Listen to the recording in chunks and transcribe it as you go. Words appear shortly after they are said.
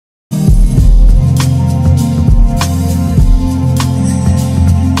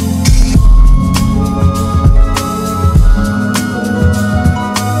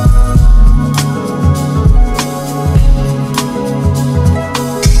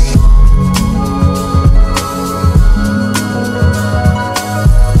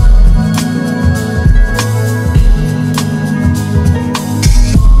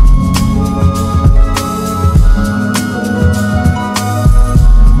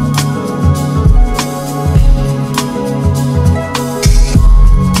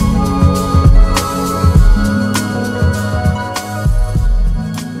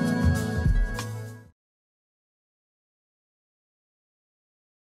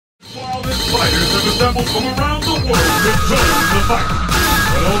fighters have assembled from around the world to join the fight.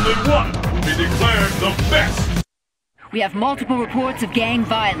 But only one will be declared the best. We have multiple reports of gang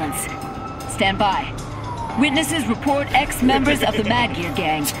violence. Stand by. Witnesses report ex-members of the Mad Gear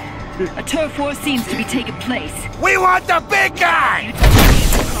gang. A turf war seems to be taking place. We want the big guy!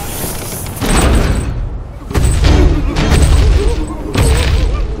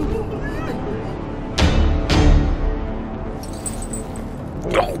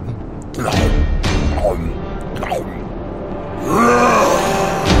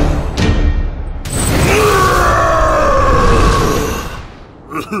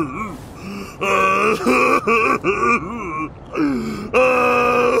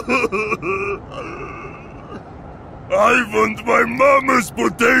 I want my mama's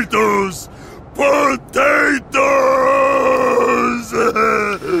potatoes! Potatoes!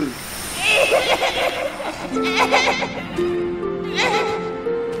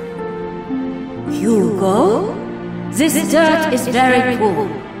 Hugo? This dirt is very cool.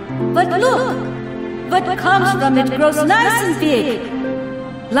 But look! What comes from it grows nice and big.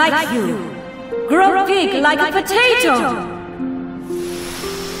 Like you. Grow big like a potato!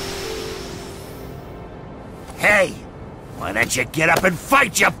 Hey! Why don't you get up and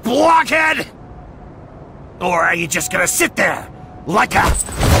fight, you blockhead? Or are you just gonna sit there like a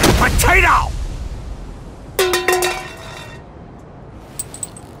potato?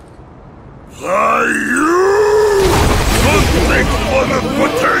 You don't make fun of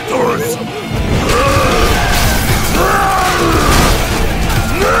potatoes!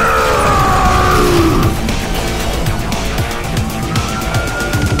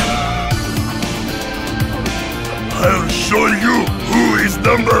 I'll show you who is #1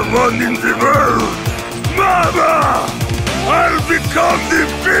 in the world! Mama! I'll become the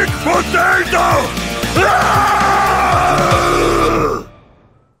big potato!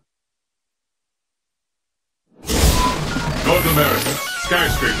 North America,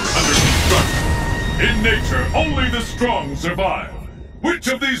 skyscraper under construction. In nature, only the strong survive. Which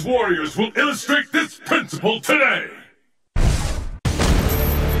of these warriors will illustrate this principle today?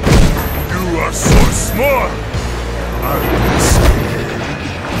 You are so smart!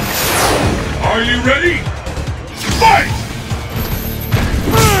 Are you ready? Fight!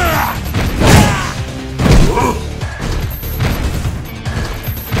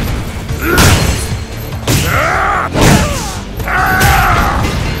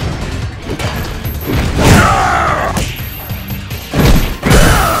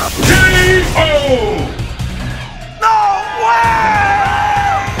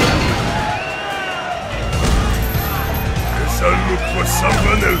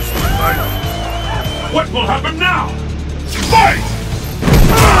 Someone else to fight. What will happen now? Fight!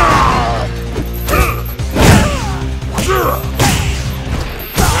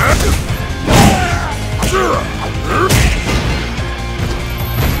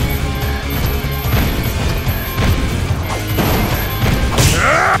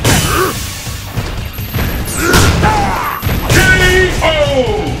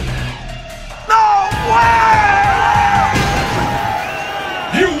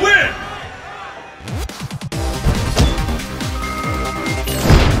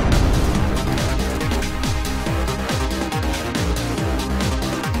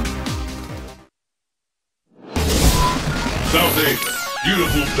 South Asia,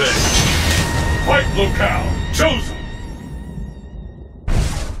 beautiful bay. Fight locale chosen.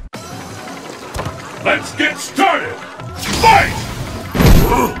 Let's get started. Fight!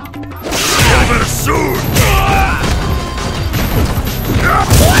 Over soon.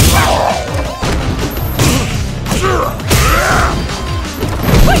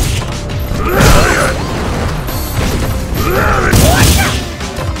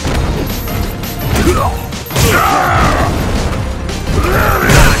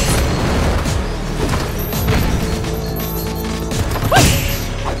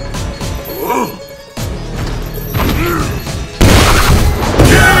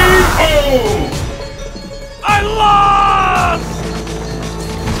 I lost!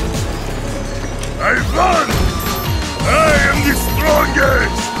 I won! I am the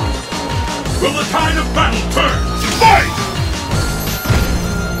strongest! Will the tide of battle turn? Fight!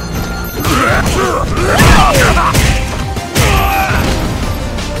 Let's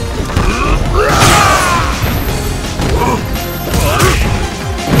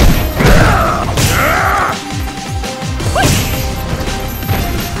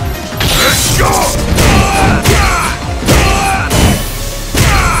go!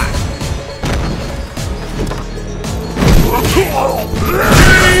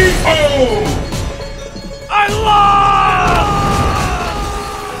 I lost!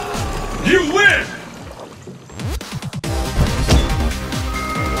 You win!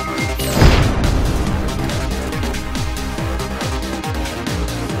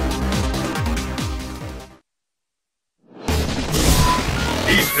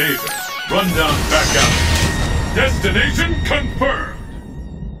 Asia. Rundown back out. Destination confirmed.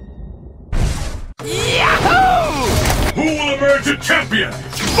 Yahoo! Who will emerge a champion?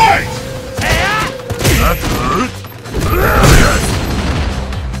 Fight! That hurt?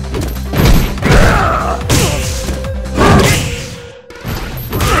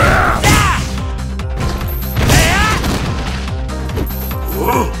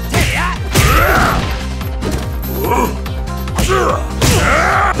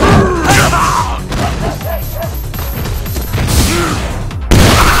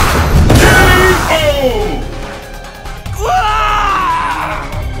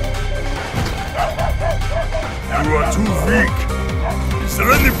 You are too weak. Is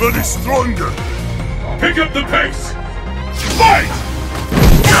there anybody stronger? Pick up the pace! Fight!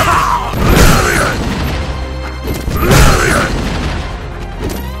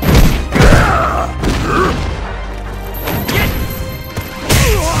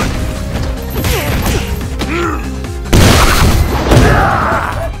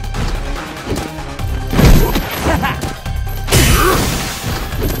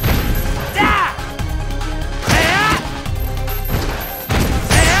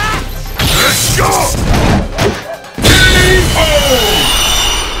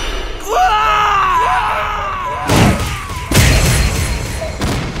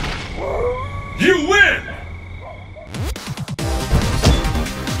 You win!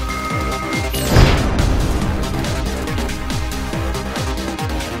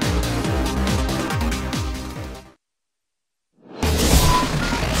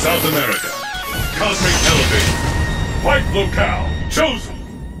 South America. Cosmic Elevator. Fight locale chosen.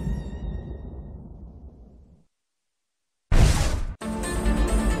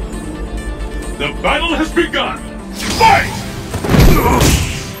 The battle has begun. Fight!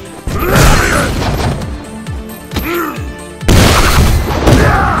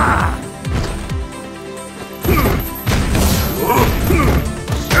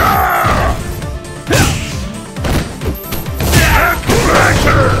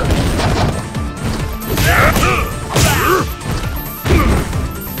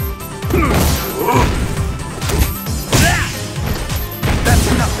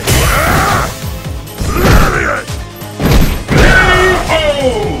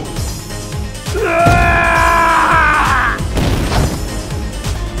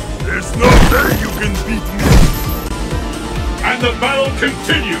 There's no way you can beat me! And the battle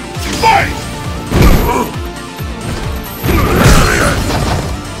continues! Fight!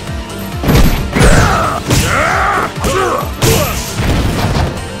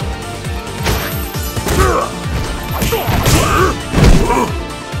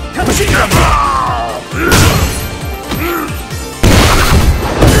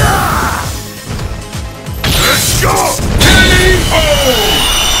 Let's go!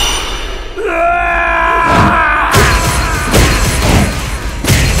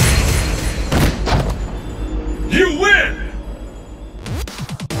 You win!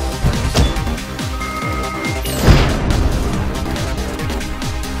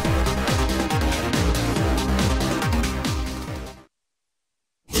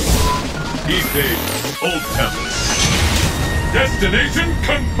 East Asia, Old Temple. Destination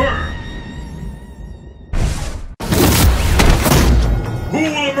confirmed! Who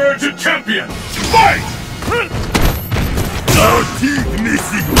will emerge a champion? Fight! Now teeth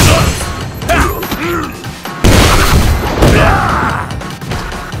missing!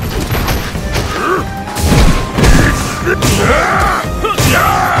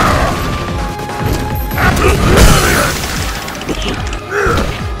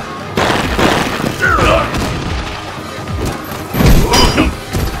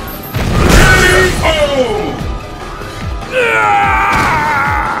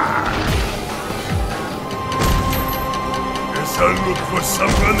 Guess I'll look for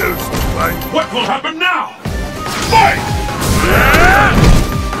someone else to find. What will happen now? Fight!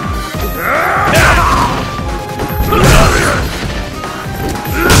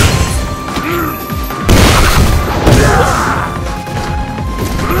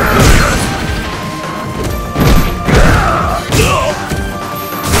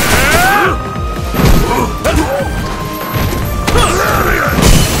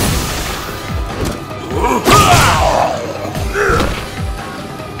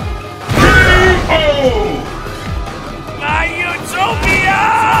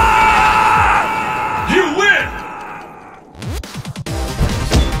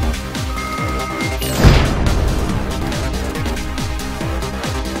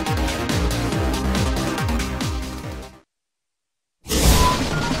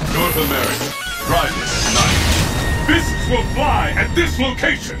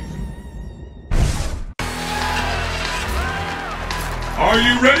 location. Are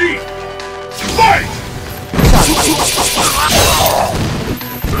you ready? Fight!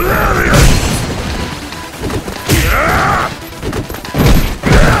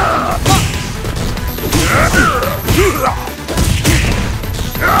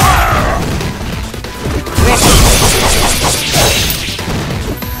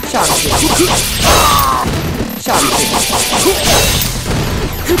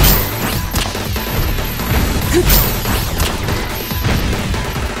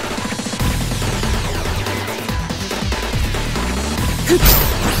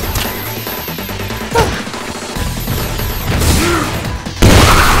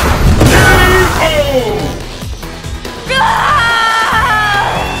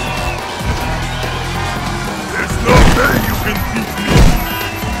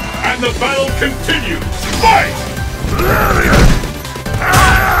 The battle continues! Fight!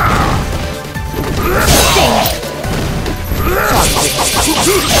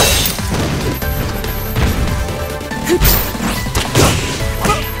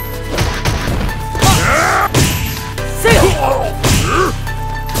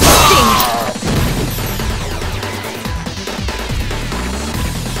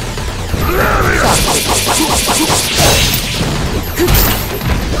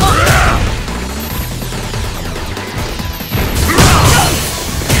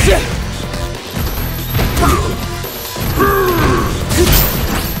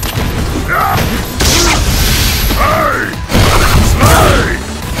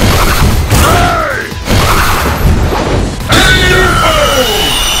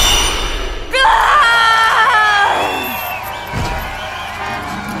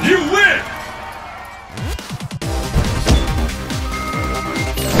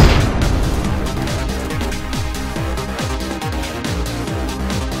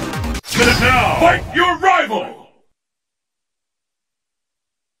 Now, fight your rival!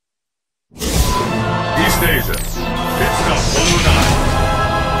 East Asia, pit stop 109.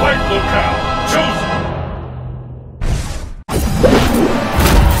 Fight locale chosen!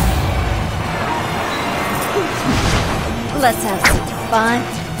 Let's have some fun.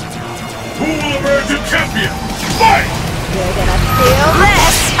 Who will emerge a champion? Fight! You're gonna feel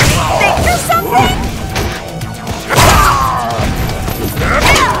this! Think you're something?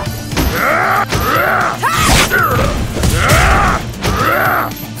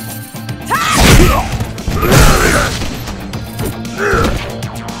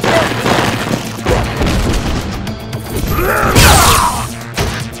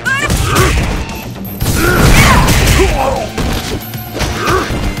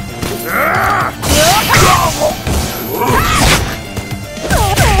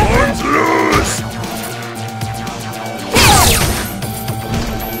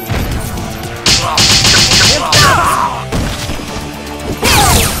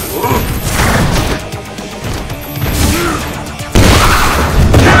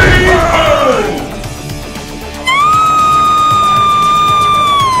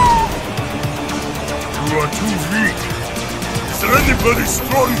 Anybody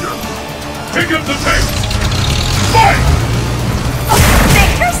stronger? Pick up the pace! Fight!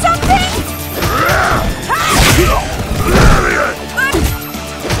 Think you're something?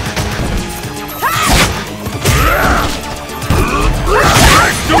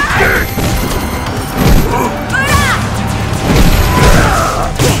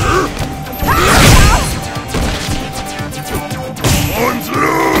 One's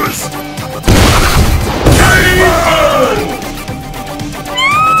loose!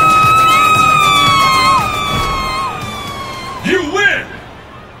 You win!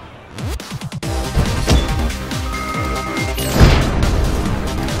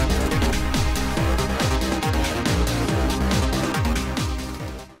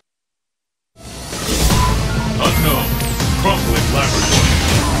 Unknown, crumbling laboratory.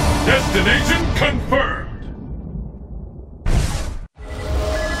 Destination confirmed!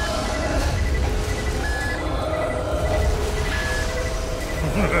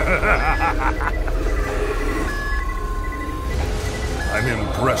 I'm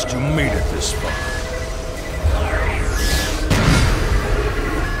impressed you made it this far.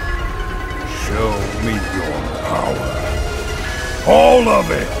 Show me your power. All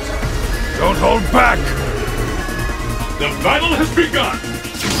of it! Don't hold back! The battle has begun!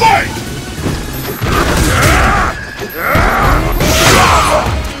 Fight!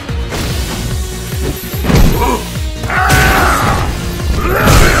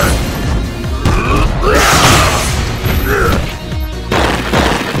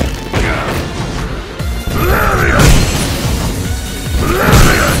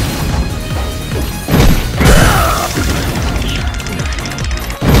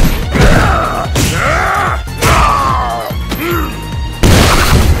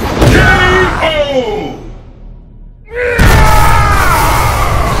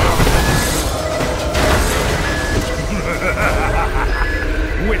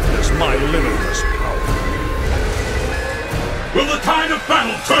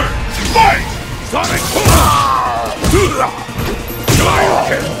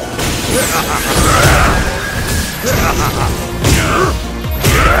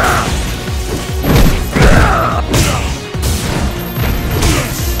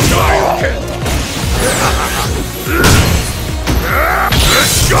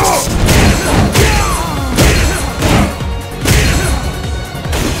 Let's go!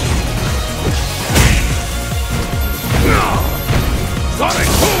 Sonic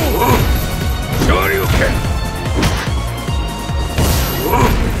Boom! Shoryuken!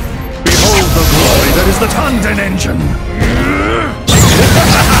 Behold the glory that is the Tanden engine!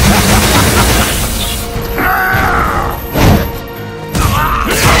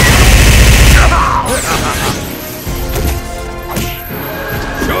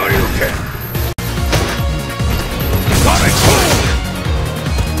 Shoryuken! Sonic Boom!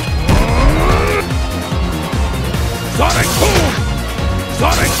 Sonic Boom!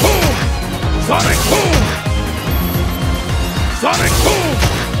 Sonic Boom! Sonic Boom! Sonic Boom!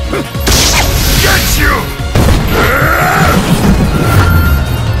 Get you!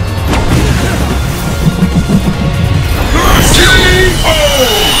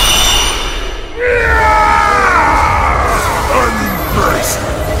 Unimpressed.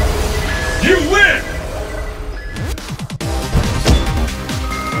 You win!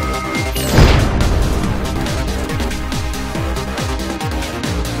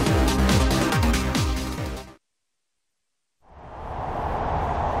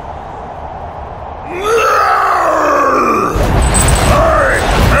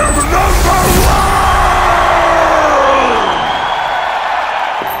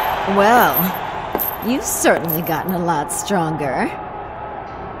 Well, you've certainly gotten a lot stronger.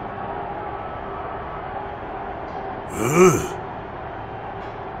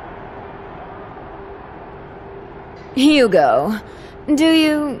 Hugo, do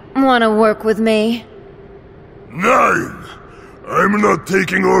you want to work with me? Nine! I'm not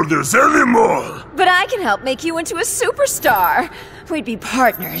taking orders anymore! But I can help make you into a superstar. We'd be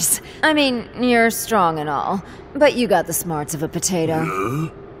partners. I mean, you're strong and all, but you got the smarts of a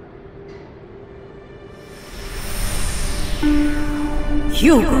potato.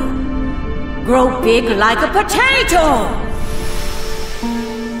 Hugo, grow big like a potato!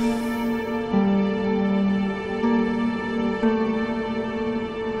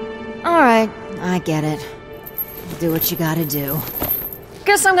 Alright, I get it. Do what you gotta do.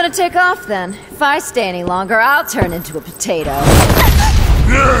 Guess I'm gonna take off then. If I stay any longer, I'll turn into a potato.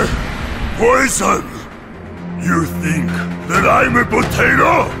 Poison! You think that I'm a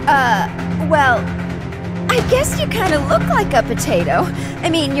potato? Well, I guess you kind of look like a potato. I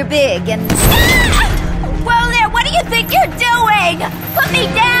mean, you're big and... Well there, what do you think you're doing? Put me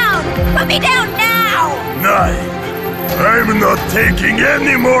down! Put me down now! Nine! I'm not taking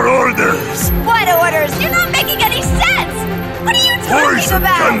any more orders! What orders? You're not making any sense! What are you talking Poison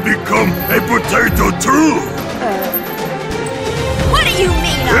about? can become a potato too! What do you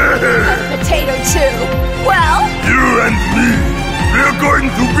mean I'm a potato too? Well... You and me, we're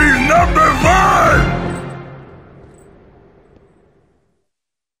going to be number one!